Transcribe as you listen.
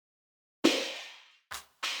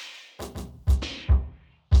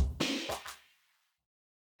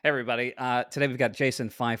Hey, everybody. Today we've got Jason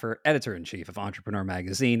Feifer, editor-in-chief of Entrepreneur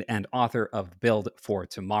Magazine and author of Build for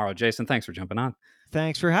Tomorrow. Jason, thanks for jumping on.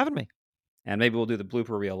 Thanks for having me. And maybe we'll do the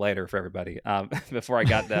blooper reel later for everybody. Before I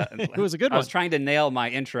got It was a good I was one. trying to nail my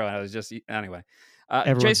intro, and I was just anyway.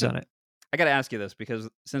 Everyone's Jason, done it. I got to ask you this because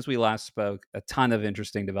since we last spoke, a ton of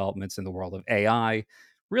interesting developments in the world of AI,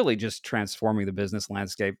 really just transforming the business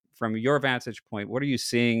landscape. From your vantage point, what are you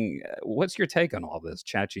seeing? What's your take on all this?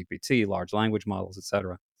 ChatGPT, large language models, et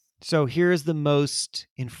cetera. So here's the most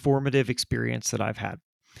informative experience that I've had.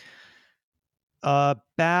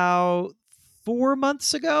 About 4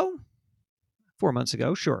 months ago,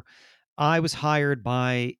 sure, I was hired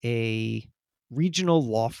by a regional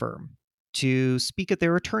law firm to speak at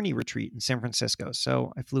their attorney retreat in San Francisco.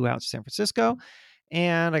 So I flew out to San Francisco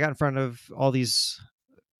and I got in front of all these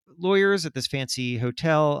lawyers at this fancy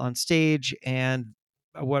hotel on stage. And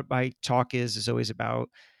what my talk is always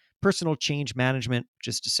about personal change management,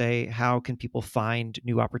 just to say, how can people find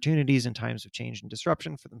new opportunities in times of change and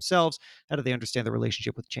disruption for themselves? How do they understand the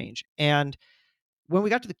relationship with change? And when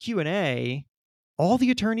we got to the Q&A, all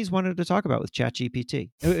the attorneys wanted to talk about with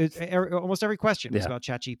ChatGPT. Almost every question was Yeah. about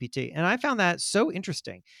ChatGPT. And I found that so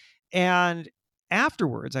interesting. And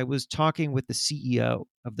afterwards, I was talking with the CEO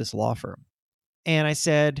of this law firm. And I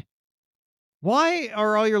said, why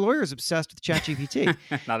are all your lawyers obsessed with ChatGPT?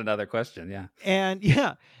 Not another question. Yeah. And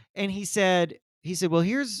yeah, and he said, well,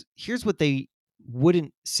 here's what they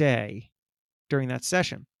wouldn't say during that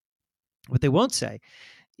session. What they won't say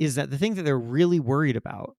is that the thing that they're really worried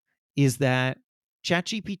about is that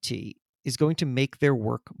ChatGPT is going to make their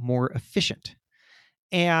work more efficient.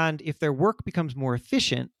 And if their work becomes more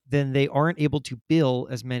efficient, then they aren't able to bill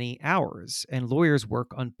as many hours, and lawyers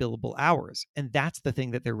work on billable hours. And that's the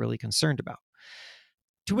thing that they're really concerned about.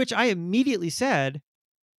 To which I immediately said,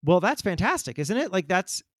 well, that's fantastic, isn't it? Like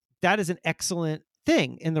that is an excellent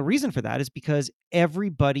thing. And the reason for that is because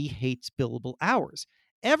everybody hates billable hours.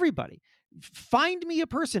 Everybody. Find me a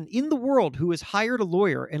person in the world who has hired a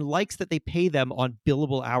lawyer and likes that they pay them on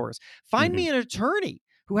billable hours. Find Hmm. me an attorney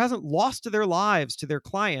who hasn't lost their lives to their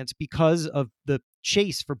clients because of the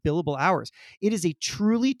chase for billable hours. It is a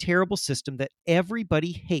truly terrible system that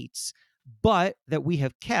everybody hates, but that we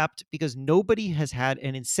have kept because nobody has had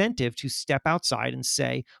an incentive to step outside and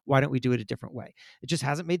say, why don't we do it a different way? It just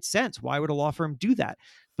hasn't made sense. Why would a law firm do that?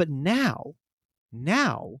 But now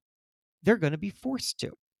they're going to be forced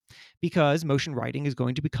to, because motion writing is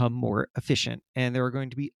going to become more efficient, and there are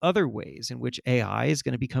going to be other ways in which AI is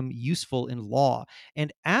going to become useful in law.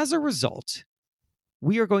 And as a result,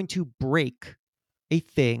 we are going to break a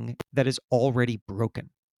thing that is already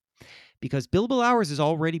broken, because billable hours is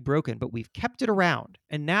already broken, but we've kept it around.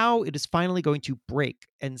 And now it is finally going to break.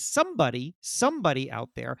 And somebody out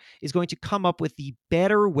there is going to come up with the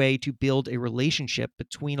better way to build a relationship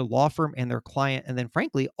between a law firm and their client. And then,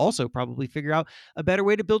 frankly, also probably figure out a better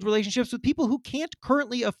way to build relationships with people who can't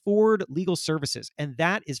currently afford legal services. And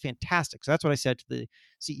that is fantastic. So that's what I said to the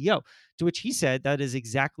CEO, to which he said that is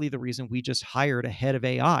exactly the reason we just hired a head of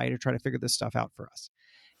AI to try to figure this stuff out for us.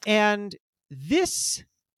 And this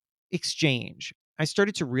exchange, I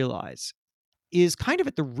started to realize, is kind of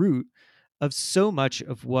at the root of so much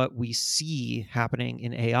of what we see happening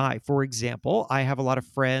in AI. For example, I have a lot of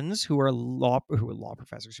friends who are law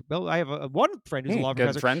professors. Well, I have one friend who's a law Good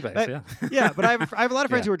professor, friend base. but Yeah. yeah, but I have a lot of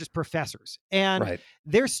friends Yeah. who are just professors, and Right.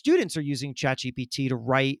 their students are using ChatGPT to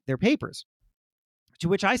write their papers. To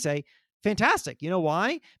which I say, fantastic. You know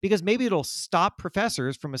why? Because maybe it'll stop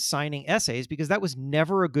professors from assigning essays, because that was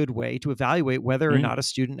never a good way to evaluate whether or Mm. not a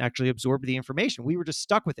student actually absorbed the information. We were just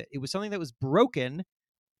stuck with it. It was something that was broken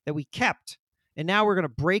that we kept. And now we're going to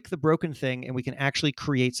break the broken thing, and we can actually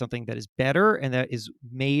create something that is better and that is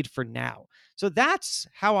made for now. So that's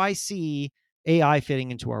how I see AI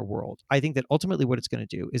fitting into our world. I think that ultimately what it's going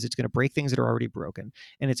to do is it's going to break things that are already broken,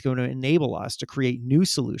 and it's going to enable us to create new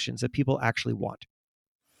solutions that people actually want.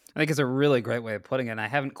 I think it's a really great way of putting it. And I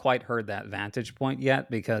haven't quite heard that vantage point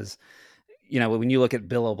yet because, when you look at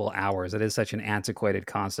billable hours, it is such an antiquated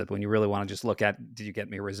concept when you really want to just look at, did you get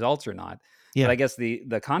me results or not? But Yeah. I guess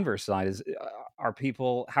the converse side is, how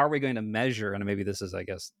are we going to measure? And maybe this is, I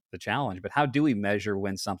guess, the challenge, but how do we measure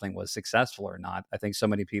when something was successful or not? I think so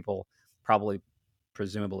many people probably,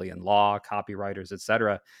 presumably in law, copywriters, et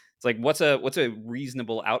cetera. It's like, what's a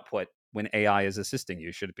reasonable output when AI is assisting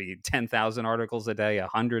you? Should it be 10,000 articles a day,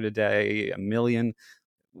 100 a day, a million?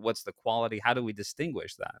 What's the quality? How do we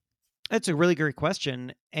distinguish that? That's a really great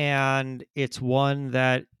question. And it's one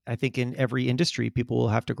that I think in every industry, people will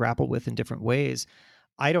have to grapple with in different ways.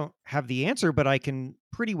 I don't have the answer, but I can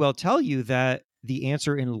pretty well tell you that the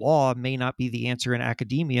answer in law may not be the answer in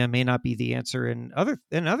academia, may not be the answer in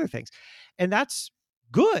other things. And that's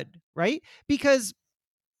good, right? Because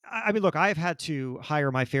I mean, look, I've had to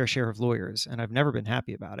hire my fair share of lawyers and I've never been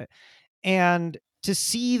happy about it. And to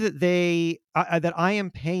see that that I am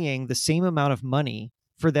paying the same amount of money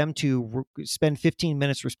for them to spend 15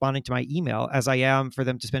 minutes responding to my email as I am for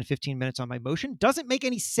them to spend 15 minutes on my motion doesn't make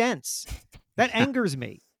any sense. That Yeah. angers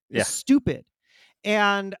me. Yeah. It's stupid.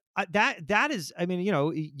 And that is, I mean,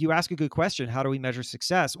 you ask a good question. How do we measure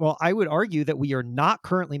success? Well, I would argue that we are not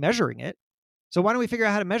currently measuring it. So why don't we figure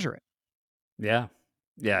out how to measure it? Yeah.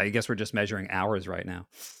 Yeah. I guess we're just measuring hours right now.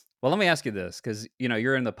 Well, let me ask you this, because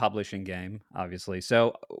you're in the publishing game, obviously.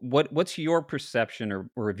 So, what's your perception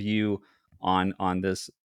or view on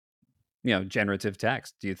this? Generative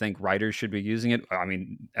text. Do you think writers should be using it? I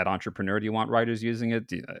mean, at Entrepreneur, do you want writers using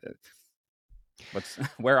it? What's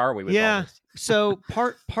where are we with all Yeah. this? So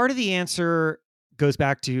part of the answer goes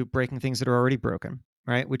back to breaking things that are already broken,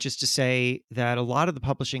 right? Which is to say that a lot of the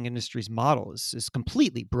publishing industry's model is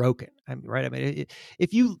completely broken. I mean, right? I mean,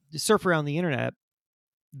 if you surf around the internet,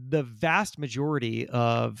 the vast majority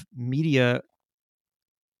of media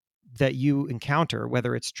that you encounter,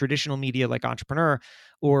 whether it's traditional media like Entrepreneur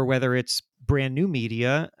or whether it's brand new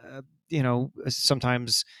media,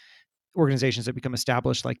 sometimes organizations that become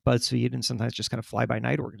established like BuzzFeed and sometimes just kind of fly by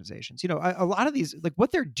night organizations. A lot of these, like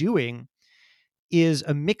what they're doing is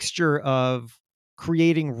a mixture of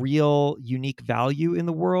creating real unique value in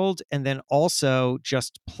the world and then also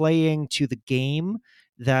just playing to the game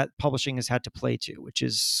that publishing has had to play to, which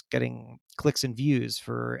is getting clicks and views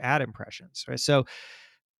for ad impressions, right? So,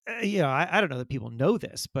 I don't know that people know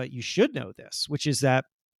this, but you should know this, which is that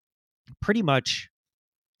pretty much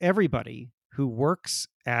everybody who works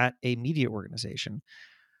at a media organization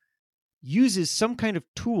uses some kind of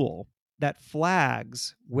tool that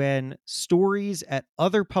flags when stories at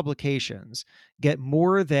other publications get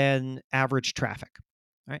more than average traffic.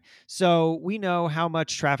 Right. So we know how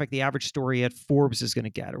much traffic the average story at Forbes is going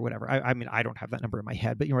to get or whatever. I mean, I don't have that number in my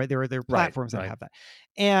head, but right, there are Right. platforms that Right. have that.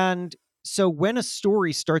 And so when a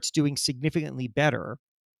story starts doing significantly better,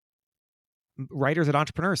 writers at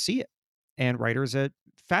Entrepreneurs see it, and writers at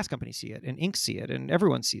Fast Company see it, and Inc. see it, and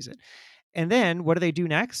everyone sees it. And then what do they do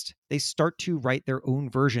next? They start to write their own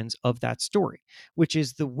versions of that story, which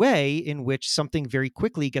is the way in which something very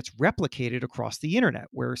quickly gets replicated across the internet,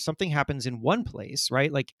 where something happens in one place,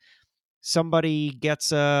 right? Like somebody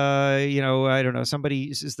gets I don't know,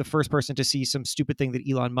 somebody is the first person to see some stupid thing that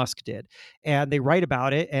Elon Musk did, and they write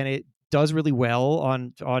about it, and it does really well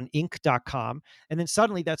on Inc.com, and then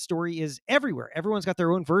suddenly that story is everywhere. Everyone's got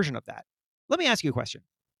their own version of that. Let me ask you a question.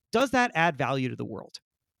 Does that add value to the world?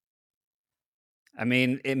 I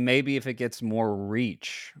mean, it maybe if it gets more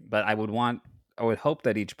reach, but I would hope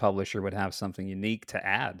that each publisher would have something unique to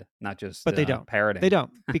add, not just But they don't. They parroting.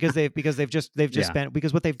 don't because they've just Yeah. spent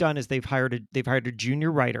because what they've done is they've hired a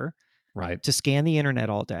junior writer Right. to scan the internet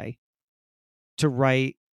all day to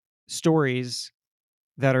write stories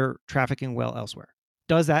that are trafficking well elsewhere.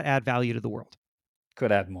 Does that add value to the world?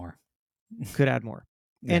 Could add more. Could add more.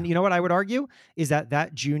 And Yeah. you know what I would argue is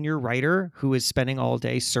that junior writer who is spending all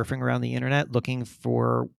day surfing around the internet looking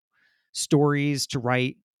for stories to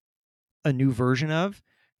write a new version of,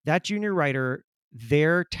 that junior writer,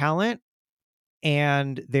 their talent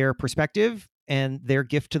and their perspective and their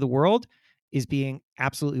gift to the world is being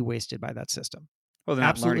absolutely wasted by that system. Well, they're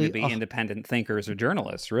not learning to Absolutely. be independent thinkers or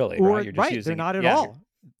journalists, really, right? Or You're just right, they're using, not at yeah, all.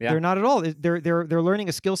 yeah. They're not at all. They're learning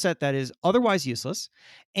a skill set that is otherwise useless,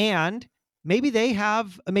 and maybe they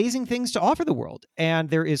have amazing things to offer the world, and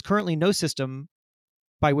there is currently no system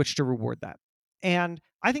by which to reward that. And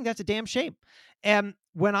I think that's a damn shame. And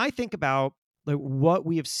when I think about like what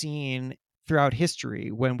we have seen throughout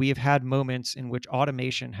history, when we have had moments in which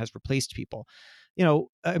automation has replaced people,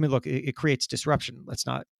 I mean, look, it creates disruption. Let's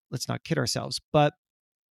not kid ourselves. But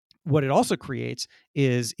what it also creates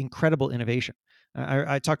is incredible innovation.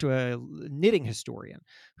 I talked to a knitting historian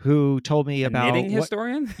who told me A knitting about what.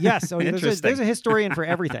 historian? Yes, so there's Interesting. a historian for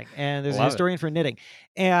everything, and there's a Love it. historian for knitting.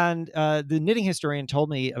 And the knitting historian told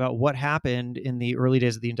me about what happened in the early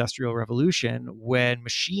days of the Industrial Revolution when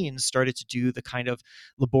machines started to do the kind of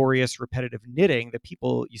laborious, repetitive knitting that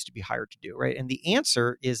people used to be hired to do, right? And the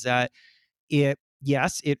answer is that it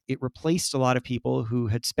replaced a lot of people who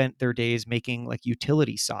had spent their days making like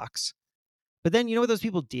utility socks. But then you know what those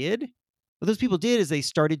people did? What those people did is they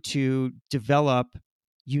started to develop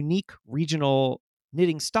unique regional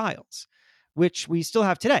knitting styles, which we still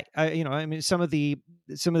have today. I mean, some of the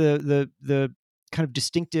kind of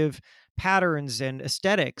distinctive patterns and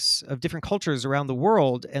aesthetics of different cultures around the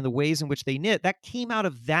world and the ways in which they knit, that came out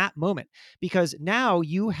of that moment, because now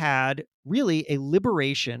you had really a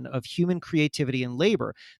liberation of human creativity and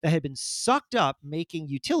labor that had been sucked up making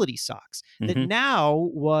utility socks that Hmm. now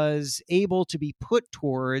was able to be put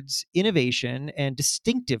towards innovation and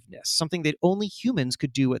distinctiveness, something that only humans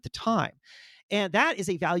could do at the time. And that is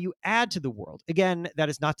a value add to the world. Again, that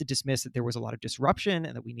is not to dismiss that there was a lot of disruption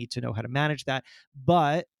and that we need to know how to manage that.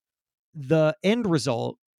 But the end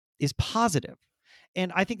result is positive.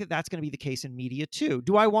 And I think that that's going to be the case in media too.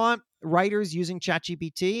 Do I want writers using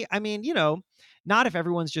ChatGPT? I mean, not if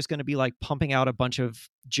everyone's just going to be like pumping out a bunch of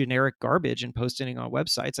generic garbage and posting it on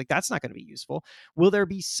websites. Like, that's not going to be useful. Will there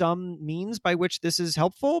be some means by which this is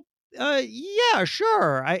helpful? Yeah,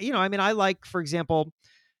 sure. I like, for example,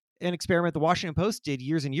 an experiment the Washington Post did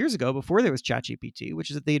years and years ago before there was ChatGPT,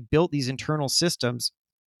 which is that they had built these internal systems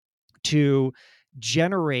to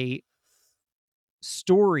generate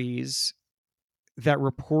stories that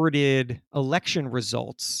reported election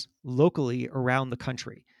results locally around the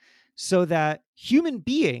country, so that human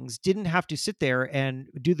beings didn't have to sit there and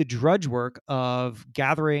do the drudge work of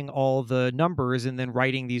gathering all the numbers and then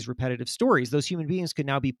writing these repetitive stories. Those human beings could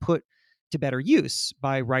now be put to better use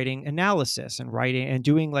by writing analysis and writing and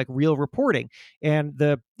doing like real reporting. And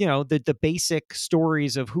the basic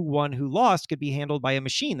stories of who won, who lost could be handled by a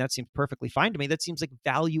machine. That seems perfectly fine to me. That seems like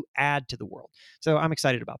value add to the world. So I'm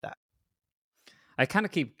excited about that. I kind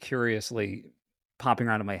of keep curiously popping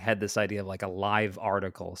around in my head this idea of like a live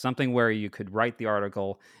article, something where you could write the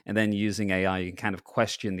article and then using AI, you can kind of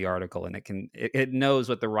question the article and it knows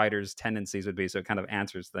what the writer's tendencies would be. So it kind of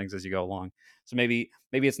answers things as you go along. So maybe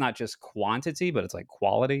it's not just quantity, but it's like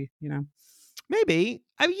quality, you know? Maybe.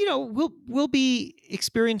 I mean, we'll be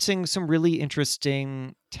experiencing some really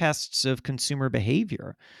interesting tests of consumer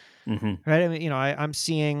behavior, Hmm. right? I mean,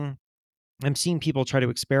 I'm seeing people try to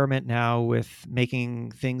experiment now with making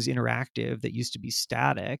things interactive that used to be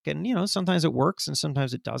static, and sometimes it works and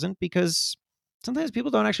sometimes it doesn't, because sometimes people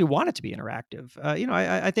don't actually want it to be interactive.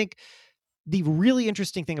 I think the really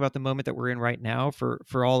interesting thing about the moment that we're in right now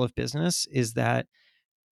for all of business is that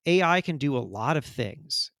AI can do a lot of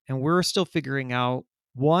things, and we're still figuring out,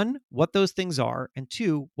 one, what those things are, and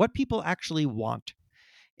two, what people actually want.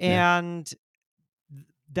 Yeah. And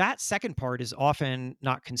that second part is often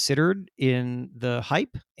not considered in the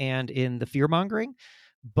hype and in the fear mongering.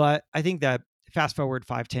 But I think that fast forward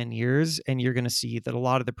 5, 10 years, and you're going to see that a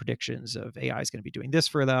lot of the predictions of AI is going to be doing this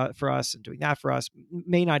for us and doing that for us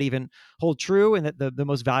may not even hold true. And that the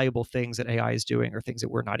most valuable things that AI is doing are things that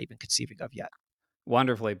we're not even conceiving of yet.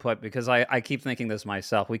 Wonderfully put, because I keep thinking this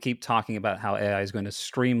myself. We keep talking about how AI is going to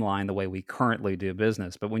streamline the way we currently do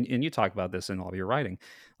business. But and you talk about this in all of your writing,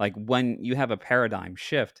 like when you have a paradigm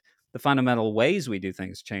shift, the fundamental ways we do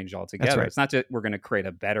things change That's altogether. right. It's not that we're going to create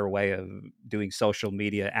a better way of doing social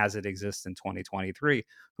media as it exists in 2023.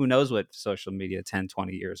 Who knows what social media 10,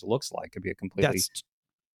 20 years looks like? It could be a completely, That's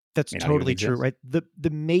That's may not even totally true, exist. right? The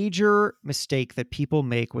major mistake that people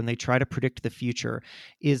make when they try to predict the future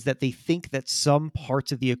is that they think that some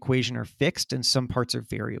parts of the equation are fixed and some parts are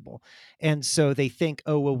variable. And so they think,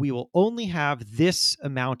 oh, well, we will only have this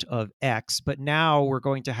amount of X, but now we're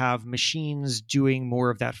going to have machines doing more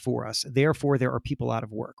of that for us. Therefore, there are people out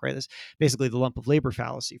of work, right? That's basically the lump of labor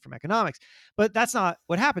fallacy from economics. But that's not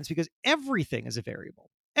what happens, because everything is a variable.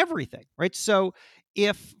 Everything, right? So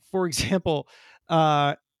if, for example,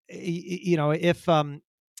 if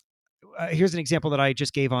here's an example that I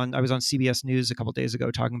just gave on, I was on CBS News a couple of days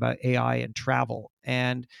ago talking about AI and travel,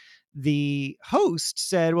 and the host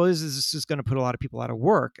said, well, this is going to put a lot of people out of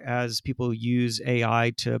work as people use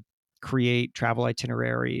AI to create travel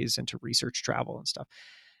itineraries and to research travel and stuff.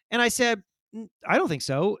 And I said, I don't think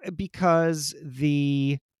so, because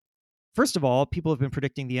the first of all, people have been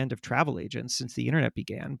predicting the end of travel agents since the internet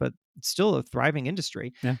began, but it's still a thriving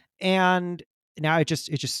industry. Yeah. And now it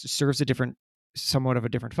just serves a different, somewhat of a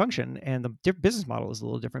different function, and the business model is a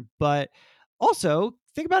little different. But also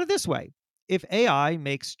think about it this way: if AI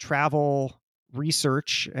makes travel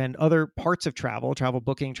research and other parts of travel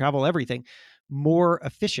booking, travel everything more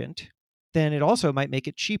efficient, then it also might make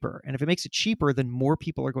it cheaper. And if it makes it cheaper, then more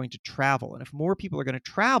people are going to travel. And if more people are going to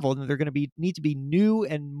travel, then they're going to need to be new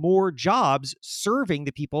and more jobs serving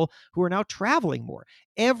the people who are now traveling more.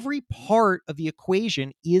 Every part of the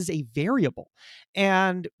equation is a variable.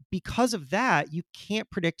 And because of that, you can't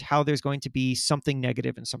predict how there's going to be something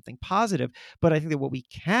negative and something positive. But I think that what we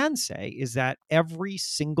can say is that every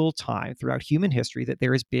single time throughout human history that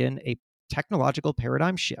there has been a technological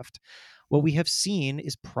paradigm shift, what we have seen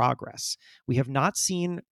is progress. We have not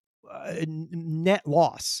seen net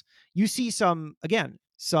loss. You see some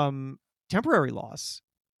temporary loss.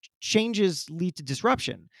 Changes lead to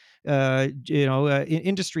disruption.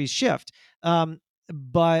 Industries shift.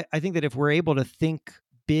 But I think that if we're able to think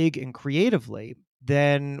big and creatively,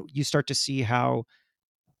 then you start to see how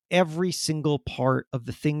every single part of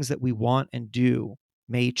the things that we want and do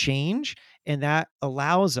may change, and that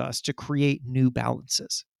allows us to create new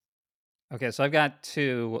balances. Okay, so I've got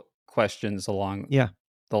two questions along Yeah.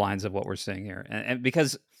 the lines of what we're seeing here, and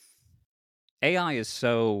because AI is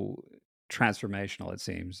so transformational, it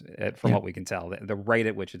seems, from Yeah. what we can tell, the rate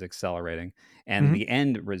at which it's accelerating, and Mm-hmm. the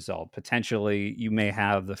end result. Potentially, you may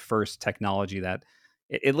have the first technology that,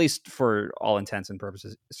 at least for all intents and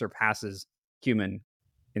purposes, surpasses human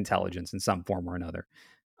intelligence in some form or another.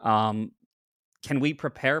 Um, can we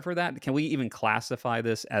prepare for that? Can we even classify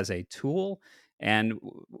this as a tool? And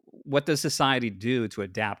what does society do to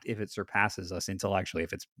adapt if it surpasses us intellectually?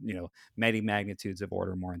 If it's many magnitudes of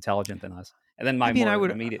order more intelligent than us? And then I my mean, I more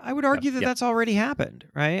would immediate, I would argue that yeah, that's already happened,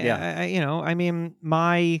 right? yeah, I mean,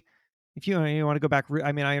 my if you want to go back,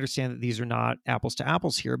 I mean, I understand that these are not apples to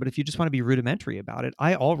apples here, but if you just want to be rudimentary about it,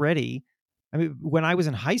 I mean, when I was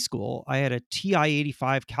in high school, I had a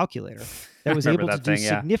TI-85 calculator that I was remember able to that do thing.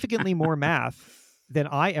 Yeah, significantly more math than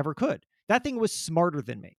I ever could. That thing was smarter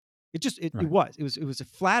than me. right. It was a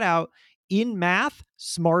flat out in math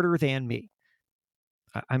smarter than me.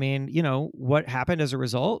 I mean, what happened as a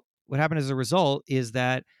result? What happened as a result is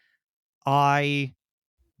that I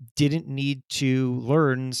didn't need to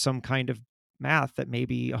learn some kind of math that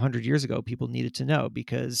maybe 100 years ago people needed to know,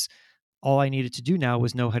 because all I needed to do now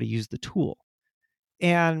was know how to use the tool.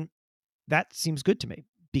 And that seems good to me,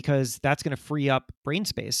 because that's going to free up brain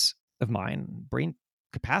space of mine, brain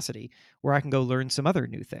capacity, where I can go learn some other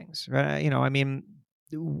new things. Right? I mean,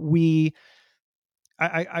 we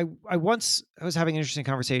I once I was having an interesting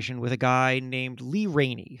conversation with a guy named Lee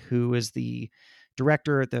Rainey, who is the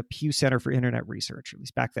director at the Pew Center for Internet Research, at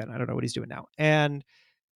least back then. I don't know what he's doing now. And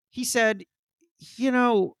he said, you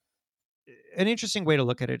know, an interesting way to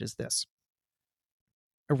look at it is this: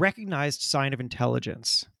 a recognized sign of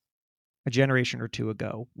intelligence a generation or two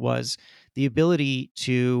ago was the ability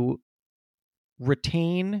to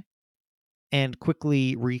retain and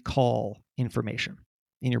quickly recall information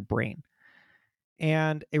in your brain.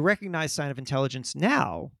 And a recognized sign of intelligence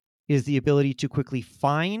now is the ability to quickly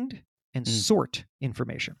find and Mm. sort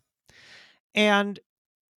information. And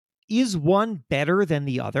is one better than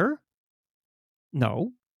the other?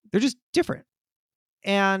 No, they're just different.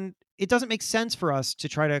 And it doesn't make sense for us to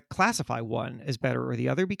try to classify one as better or the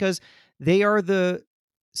other, because they are the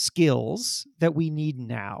skills that we need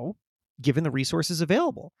now, given the resources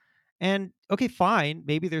available. And okay, fine.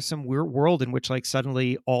 Maybe there's some weird world in which like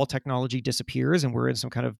suddenly all technology disappears and we're in some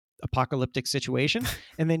kind of apocalyptic situation.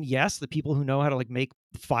 And then yes, the people who know how to like make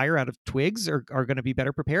fire out of twigs are going to be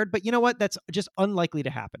better prepared. But you know what? That's just unlikely to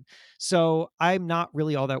happen. So I'm not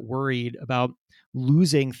really all that worried about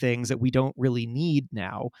losing things that we don't really need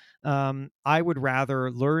now. I would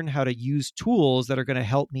rather learn how to use tools that are going to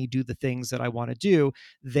help me do the things that I want to do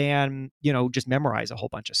than, just memorize a whole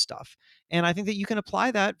bunch of stuff. And I think that you can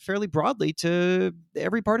apply that fairly broadly to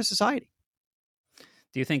every part of society.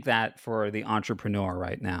 Do you think that for the entrepreneur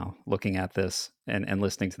right now, looking at this and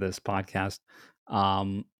listening to this podcast,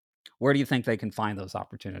 um, where do you think they can find those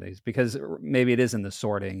opportunities? Because maybe it is in the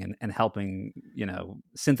sorting and helping,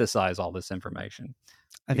 synthesize all this information.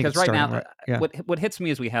 I think Because it's right now, starting right. Yeah, what hits me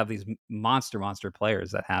is we have these monster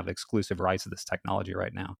players that have exclusive rights to this technology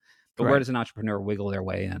right now. But where right. does an entrepreneur wiggle their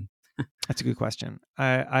way in? That's a good question.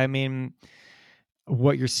 I mean,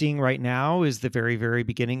 what you're seeing right now is the very, very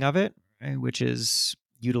beginning of it, right, which is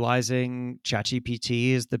utilizing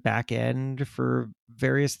ChatGPT as the back end for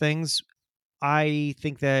various things. I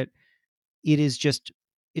think that it is just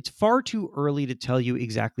it's far too early to tell you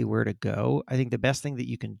exactly where to go. I think the best thing that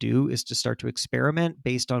you can do is to start to experiment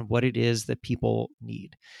based on what it is that people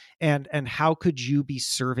need, and how could you be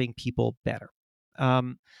serving people better.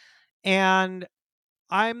 And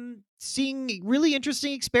I'm seeing really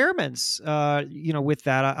interesting experiments, with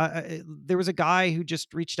that. There was a guy who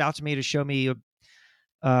just reached out to me to show me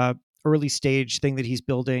a early stage thing that he's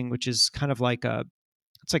building, which is kind of like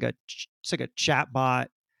it's like a chat bot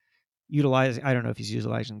utilizing, I don't know if he's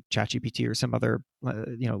utilizing ChatGPT or some other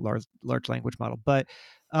large language model, but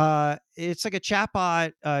it's like a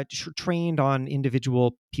chatbot trained on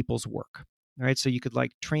individual people's work. All right, so you could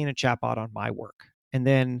like train a chatbot on my work, and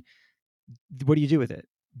then what do you do with it?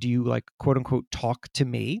 Do you like quote unquote talk to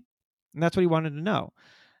me? And that's what he wanted to know.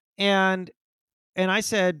 And I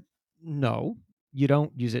said, no, you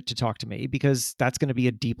don't use it to talk to me, because that's going to be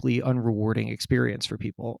a deeply unrewarding experience for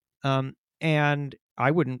people. And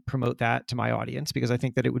I wouldn't promote that to my audience, because I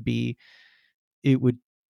think that it would be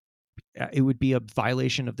a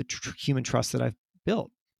violation of the human trust that I've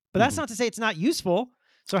built. But that's Hmm. not to say it's not useful.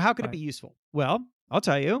 So how could it Right. be useful? Well, I'll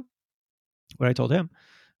tell you what I told him.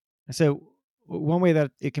 I said, one way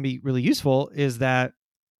that it can be really useful is that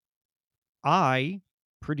I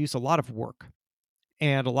produce a lot of work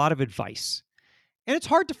and a lot of advice. And it's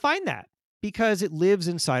hard to find that because it lives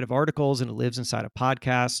inside of articles and it lives inside of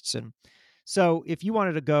podcasts. And so if you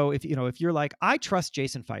wanted to go, if you're like, I trust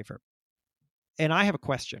Jason Feifer and I have a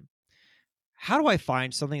question, how do I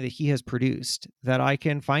find something that he has produced that I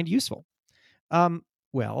can find useful? Um,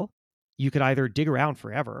 well, you could either dig around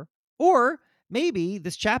forever, or maybe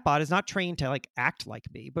this chatbot is not trained to like act like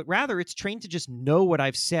me, but rather it's trained to just know what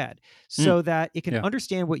I've said Mm. so that it can Yeah.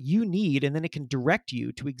 understand what you need, and then it can direct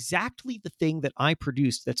you to exactly the thing that I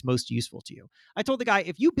produced that's most useful to you. I told the guy,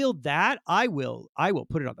 if you build that, I will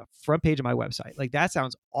put it on the front page of my website. Like, that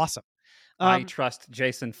sounds awesome. I Um, trust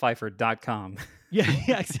jasonpfeiffer.com. yeah,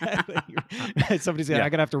 yeah, exactly. Somebody's gonna, Yeah. I'm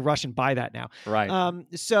gonna have to rush and buy that now. Right.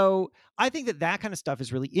 So I think that kind of stuff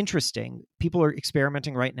is really interesting. People are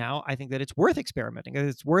experimenting right now. I think that it's worth experimenting.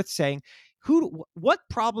 It's worth saying, what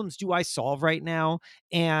problems do I solve right now,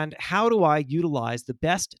 and how do I utilize the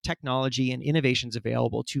best technology and innovations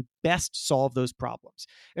available to best solve those problems?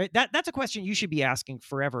 That's a question you should be asking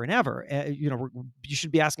forever and ever. You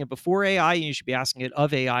should be asking it before AI, and you should be asking it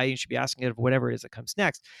of AI, and you should be asking it of whatever it is that comes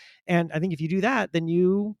next. And I think if you do that, then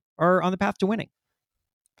you are on the path to winning.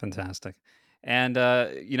 Fantastic. And,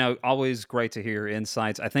 always great to hear your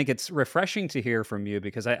insights. I think it's refreshing to hear from you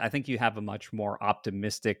because I think you have a much more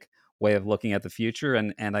optimistic way of looking at the future.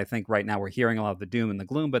 And I think right now we're hearing a lot of the doom and the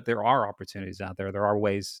gloom, but there are opportunities out there. There are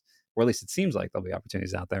ways, or at least it seems like there'll be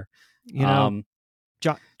opportunities out there. You know, Um,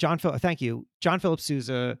 Thank you. John Philip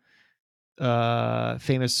Sousa,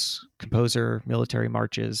 famous composer, military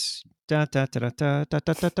marches. Da, da, da, da, da,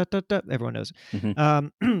 da, da, da, da, da. Everyone knows.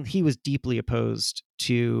 mhm. He was deeply opposed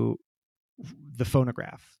to the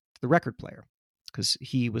phonograph, the record player, because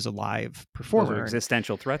he was a live Those are performer,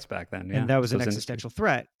 existential threats back then. and Yeah. that To was an those industries. existential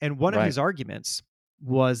threat. And one of Right. his arguments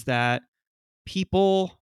was that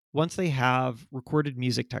people, once they have recorded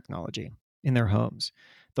music technology in their homes,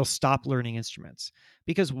 they'll stop learning instruments.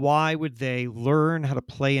 Because why would they learn how to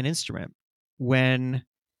play an instrument when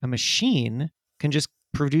a machine can just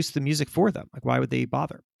produce the music for them? Like, why would they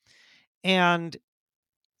bother? And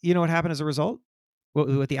you know what happened as a result?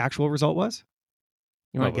 What the actual result was?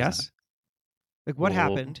 You want What to was that? guess? Like, what Well,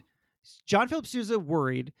 happened? John Philip Sousa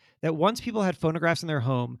worried that once people had phonographs in their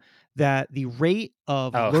home, that the rate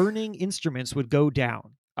of oh, learning instruments would go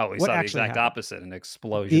down. we What saw the actually exact happened? opposite, an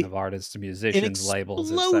explosion It, of artists, an musicians, labels.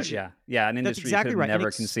 It's that, explosion. yeah. Yeah. An That's industry you could exactly have right.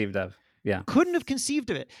 never conceived of. Yeah. Couldn't have conceived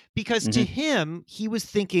of it, because to Hmm. him, he was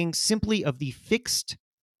thinking simply of the fixed,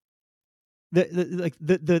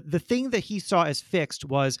 the thing that he saw as fixed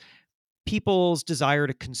was people's desire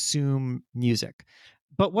to consume music.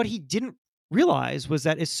 But what he didn't realize was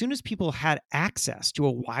that as soon as people had access to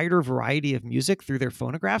a wider variety of music through their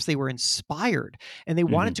phonographs, they were inspired and they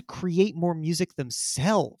Hmm. wanted to create more music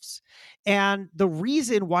themselves. And the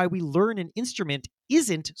reason why we learn an instrument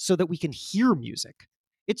isn't so that we can hear music,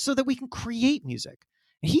 it's so that we can create music.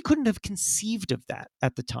 And he couldn't have conceived of that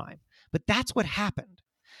at the time, but that's what happened.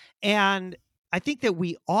 And I think that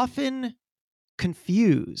we often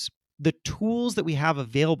confuse the tools that we have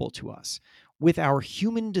available to us with our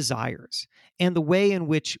human desires and the way in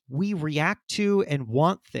which we react to and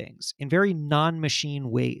want things in very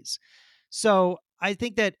non-machine ways. So I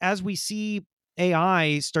think that as we see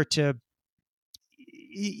AI start to,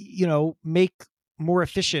 make more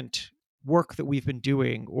efficient work that we've been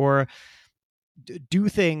doing, or do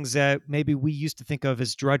things that maybe we used to think of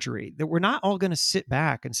as drudgery, that we're not all going to sit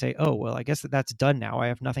back and say, oh, well, I guess that's done now, I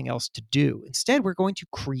have nothing else to do. Instead, we're going to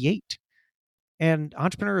create. And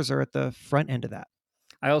entrepreneurs are at the front end of that.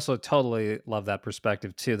 I also totally love that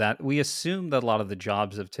perspective too. That we assume that a lot of the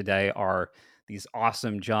jobs of today are these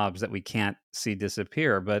awesome jobs that we can't see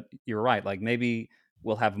disappear. But you're right. Like maybe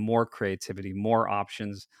we'll have more creativity, more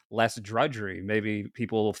options, less drudgery. Maybe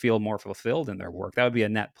people will feel more fulfilled in their work. That would be a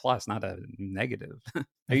net plus, not a negative. I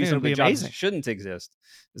Maybe think some it'll of the be jobs amazing. shouldn't exist,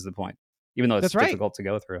 is the point, even though it's That's right. difficult to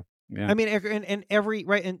go through. I Yeah. mean, and every,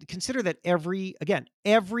 right. And consider that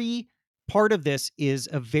every part of this is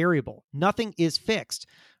a variable. Nothing is fixed.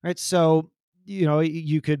 Right. So,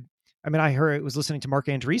 you could, I mean, I was listening to Mark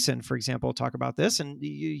Andreessen, for example, talk about this, and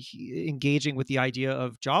engaging with the idea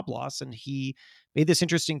of job loss. And he made this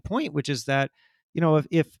interesting point, which is that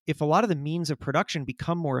if a lot of the means of production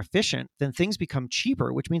become more efficient, then things become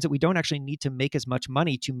cheaper, which means that we don't actually need to make as much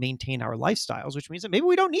money to maintain our lifestyles, which means that maybe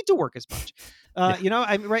we don't need to work as much. Yeah.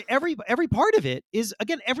 I mean, right? Every part of it is,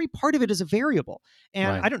 again, every part of it is a variable,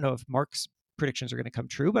 and Right. I don't know if Mark's predictions are going to come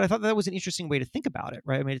true, but I thought that was an interesting way to think about it,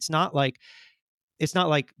 right? I mean, it's not like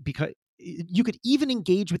because you could even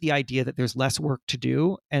engage with the idea that there's less work to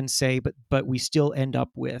do and say, but we still end up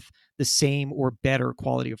with the same or better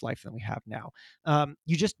quality of life than we have now.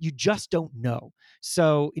 You just don't know.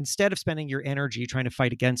 So instead of spending your energy trying to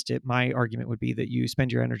fight against it, my argument would be that you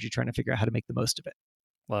spend your energy trying to figure out how to make the most of it.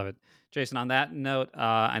 Love it. Jason, on that note,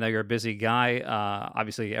 I know you're a busy guy.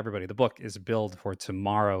 Obviously, everybody, the book is Build for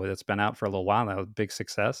Tomorrow. It's been out for a little while now, big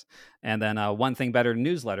success. And then One Thing Better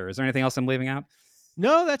newsletter. Is there anything else I'm leaving out?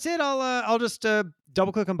 No, that's it. I'll just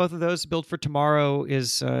double click on both of those. Build for Tomorrow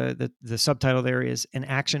is the subtitle. There is an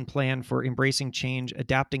action plan for embracing change,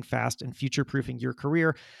 adapting fast, and future proofing your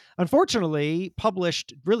career. Unfortunately,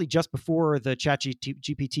 published really just before the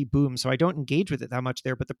GPT boom, so I don't engage with it that much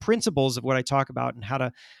there. But the principles of what I talk about and how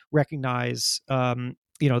to recognize the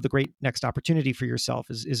great next opportunity for yourself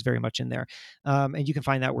is very much in there. And you can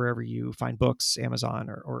find that wherever you find books, Amazon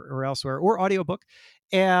or elsewhere, or audiobook.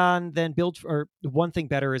 And then One Thing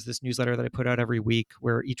Better is this newsletter that I put out every week,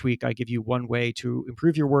 where each week I give you one way to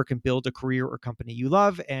improve your work and build a career or company you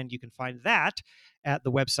love. And you can find that at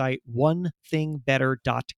the website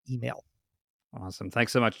onethingbetter.email. Awesome.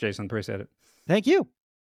 Thanks so much, Jason. Appreciate it. Thank you.